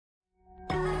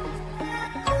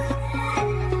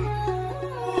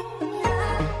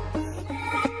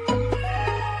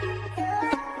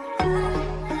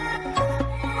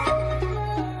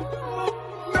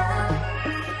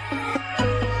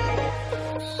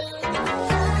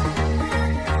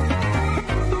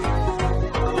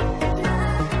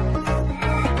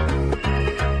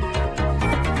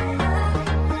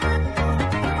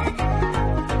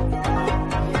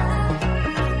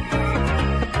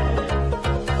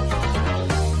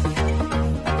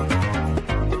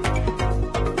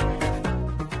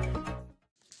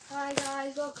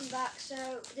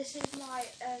this is my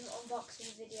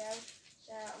unboxing video,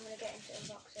 so I'm going to get into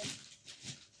unboxing.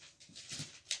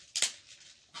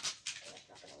 Okay, that's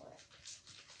not going to work.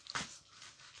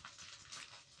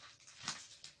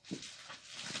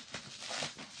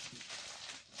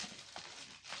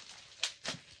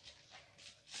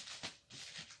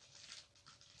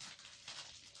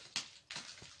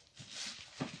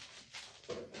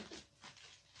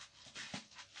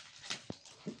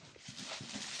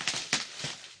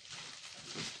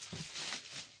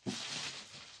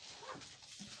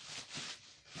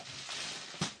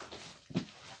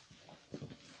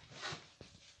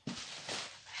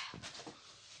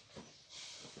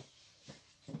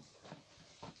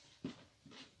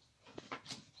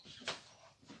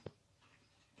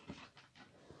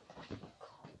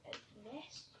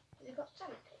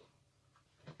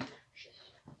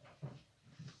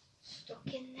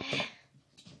 Stuck in there.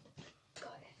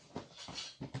 Got it.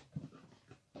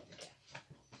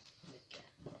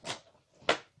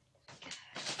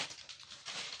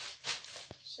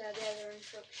 So there are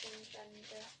instructions and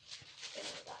I don't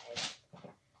know what that is.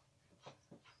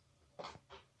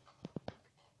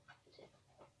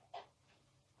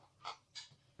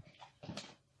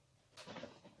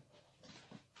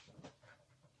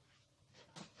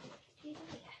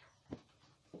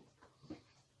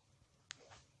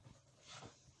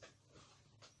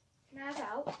 Now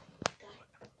out.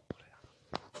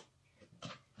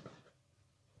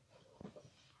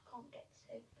 Can't get this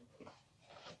open.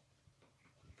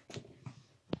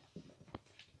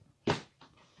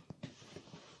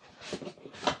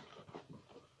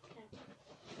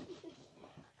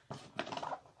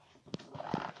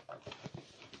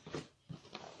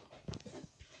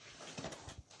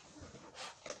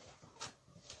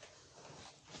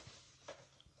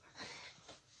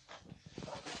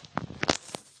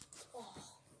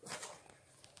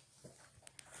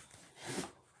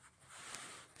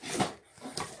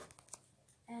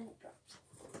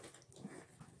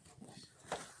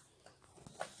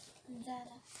 And then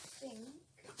I think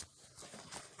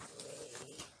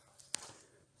we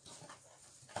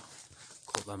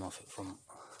cut them off at front.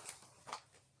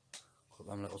 Cut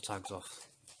them little tags off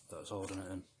that's holding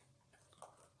it in.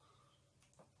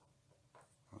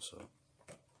 That's it.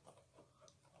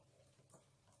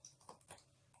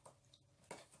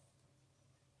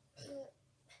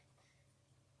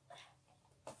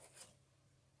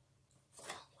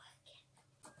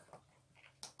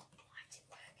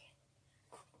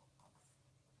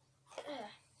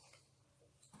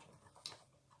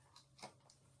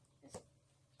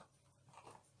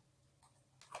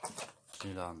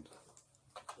 In your hand.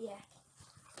 Yeah.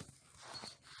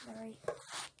 Very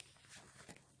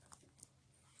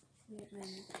weird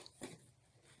moment.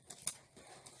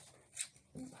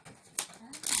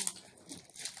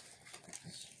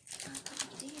 Oh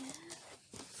dear.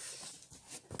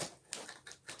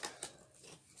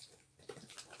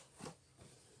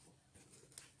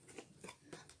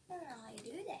 I don't know how you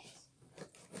do this.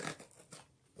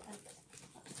 That's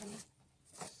funny.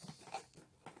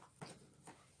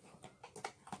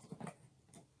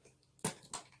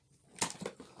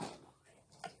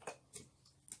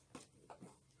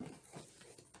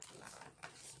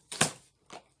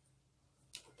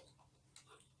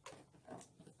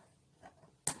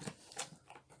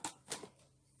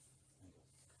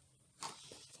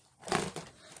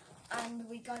 And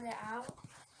we got it out,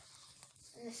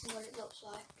 and this is what it looks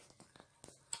like.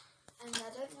 And I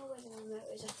don't know where the remote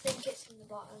is. I think it's in the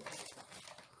bottom.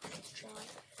 Let's try and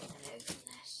open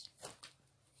this.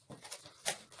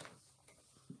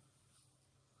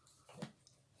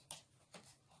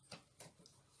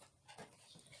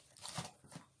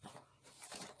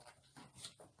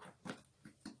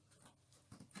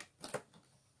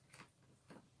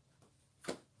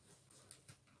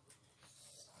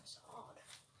 That's hard.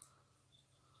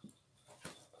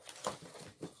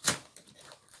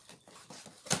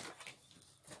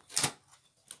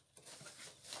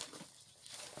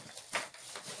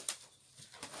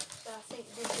 So I think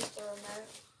this is the remote.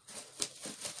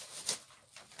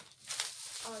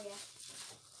 Oh yeah.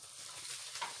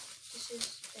 This is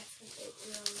definitely the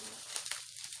remote.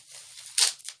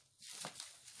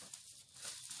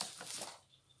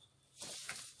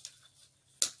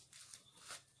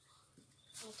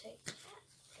 I'll take that.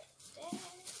 Get there.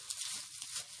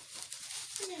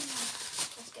 And then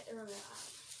let's get the remote out.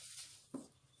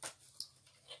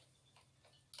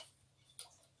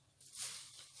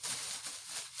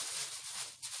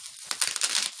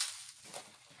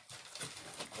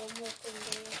 One more thing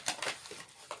here.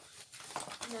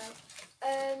 No.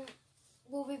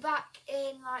 We'll be back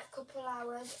in like a couple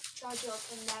hours, charge it up,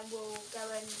 and then we'll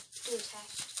go and do a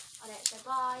test. I don't say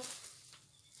bye.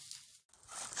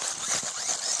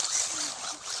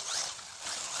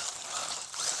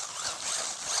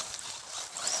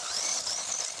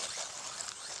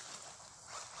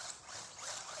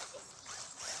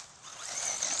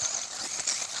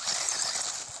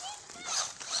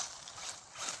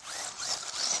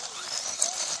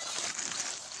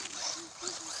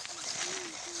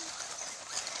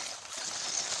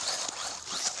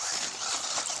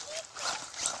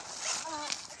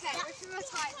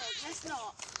 Let's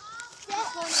not.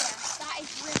 That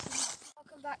is written.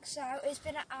 Welcome back. So it's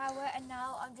been an hour and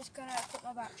now I'm just gonna put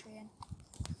my battery in.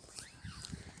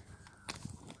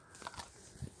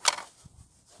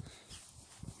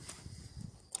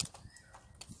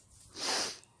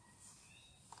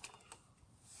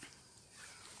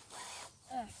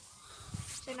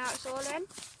 So now it's all in.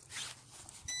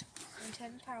 And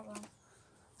turn the power on.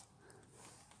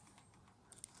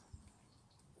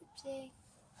 Oopsie.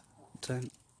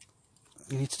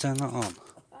 You need to turn that on.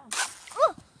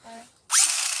 Oh.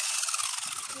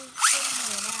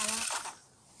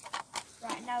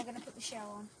 Right, now we're gonna put the show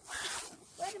on.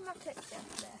 Where did my clip go?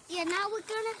 There. Yeah, now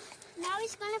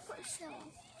he's gonna put a show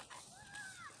on.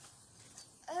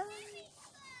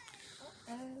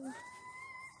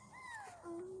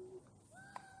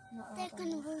 They're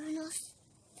gonna ruin us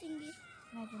thingy.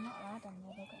 No, they're not allowed on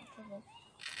there, they'll get in trouble.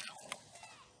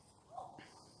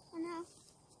 I know.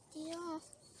 Get off.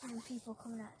 And people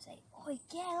coming out and say, "Oi,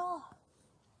 get off!"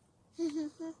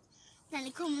 Then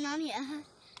they're coming on here.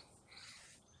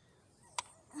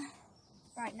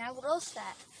 Right, now we're all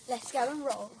set. Let's go and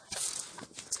roll.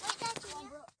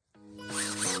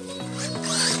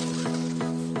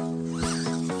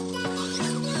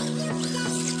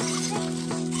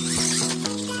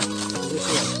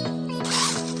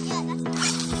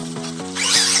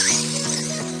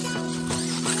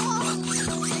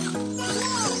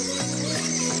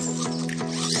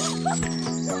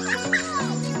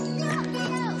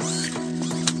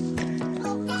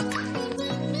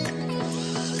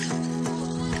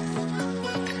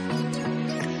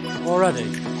 Already?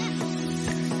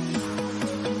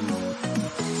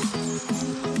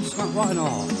 Smack right in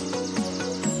half.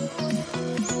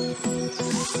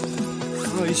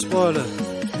 Oh, you spoiled it.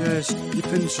 Yeah, your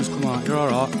pins just come out. You're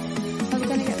alright. Are we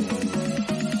gonna get them?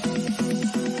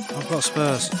 I've got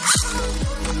spares.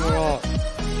 You're alright.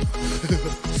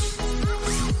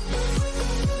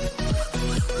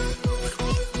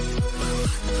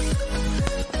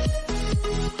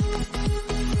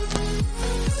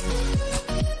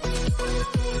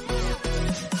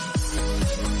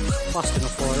 Fast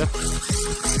enough for you.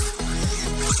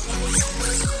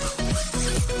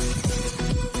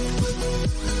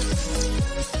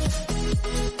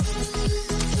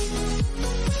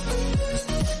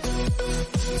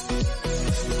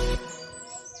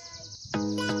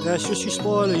 Yeah, it's just your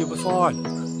spoiler, you'll be fine.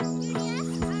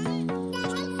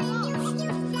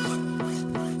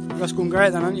 That's going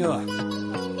great then, aren't you?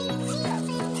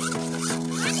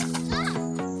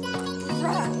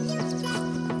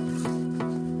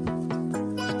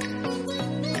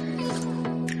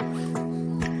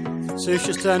 See if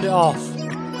she's turned it off.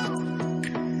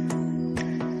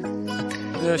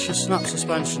 Yeah, she's snapped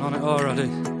suspension on it already.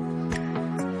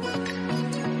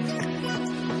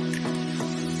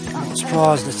 I'm not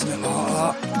surprised it's a bit like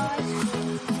that.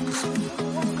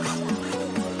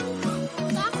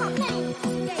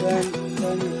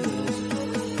 Turn your wheels.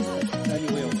 Turn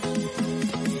your wheels.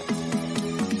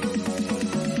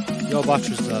 Your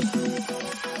battery's dead.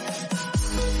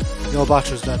 Your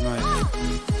battery's dead, mate.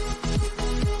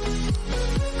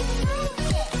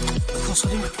 Of course I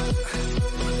didn't.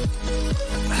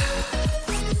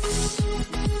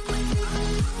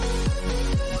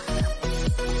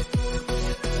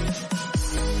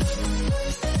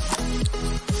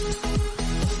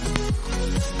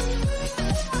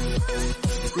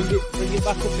 Bring it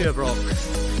back up here, Brock.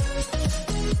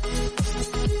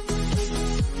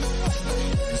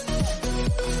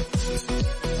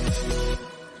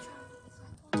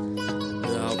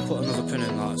 Yeah, I'll put another pin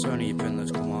in that. It's only your pin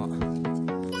that's come out.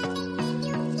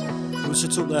 We'll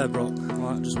sit up there, Brock.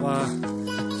 Right, just while I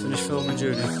finish filming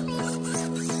Junior.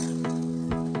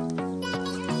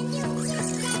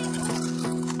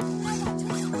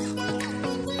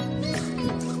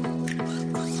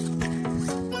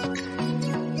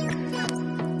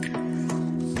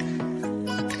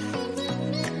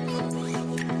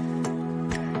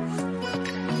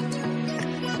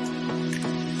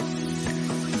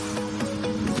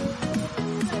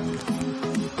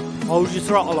 Hold your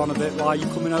throttle on a bit while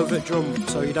you're coming over at jump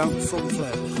so you don't front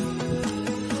flip.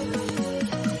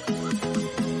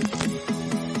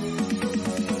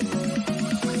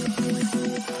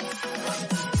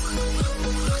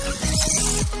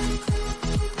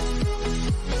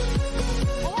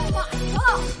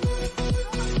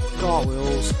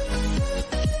 cartwheels.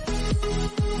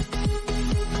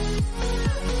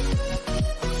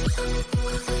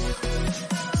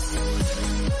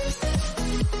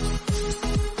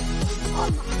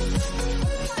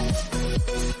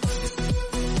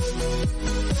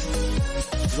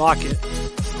 Like it?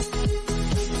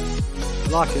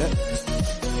 Like it?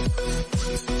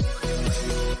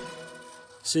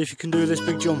 See if you can do this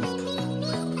big jump.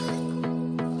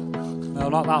 No,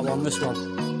 not that one, this one.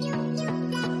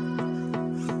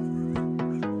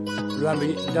 Remember,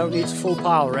 you don't need to full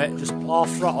power it, just half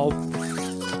throttle.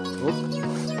 Oh,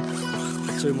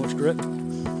 too much grip.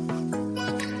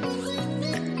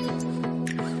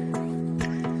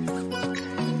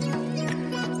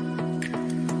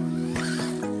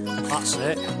 That's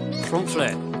it. Front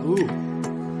flip. Ooh.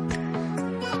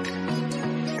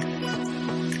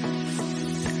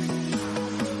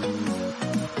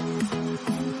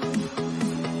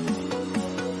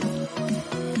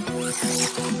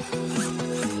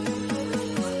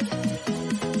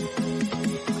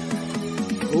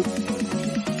 Ooh.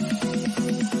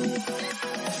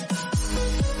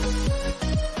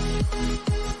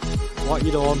 What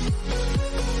you doing?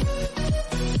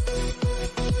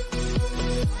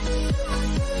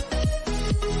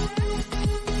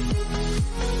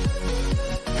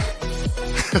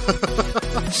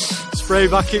 Spray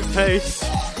back in pace. I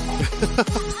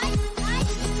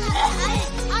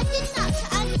did that to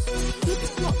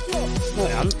Alice. No,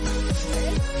 it hasn't.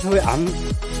 No, it hasn't.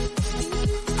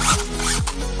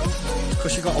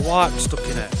 Because you got a wipe stuck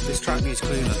in it. This track needs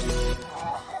cleaning.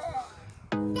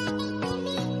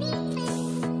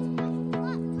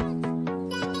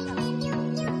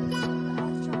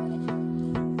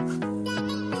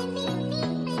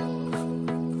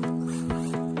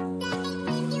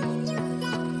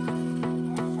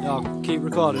 Yeah, keep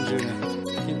recording, Junior.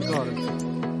 Keep recording.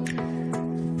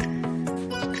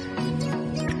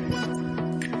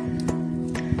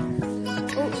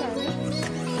 Oh, sorry.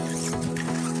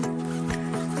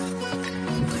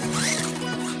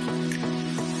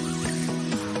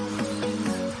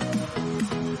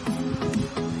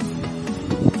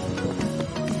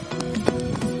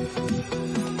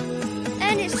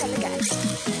 And it's gone again.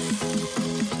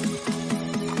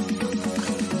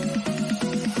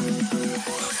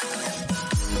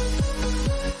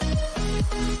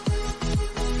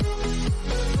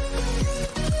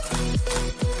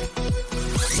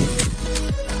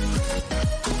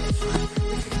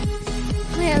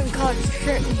 We haven't caught his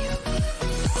shirt yet.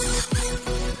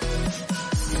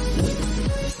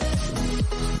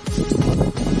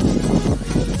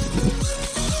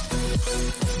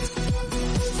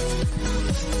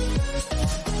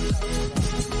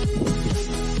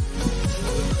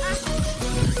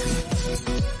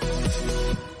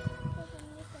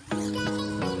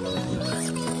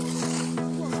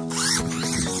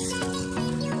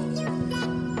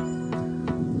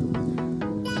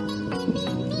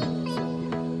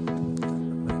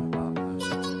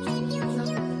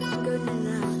 Going in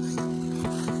now.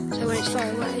 So when it's far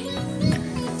away.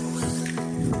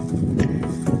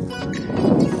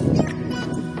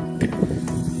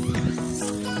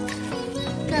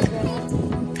 Grab one.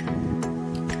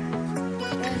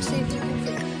 And see if you can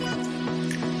fit it.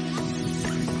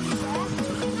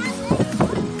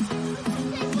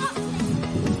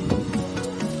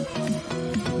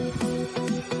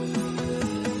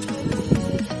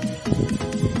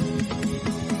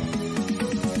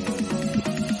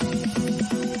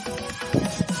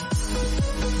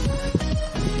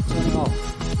 Turn it off.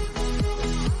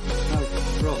 No,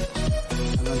 front.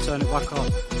 And then turn it back on.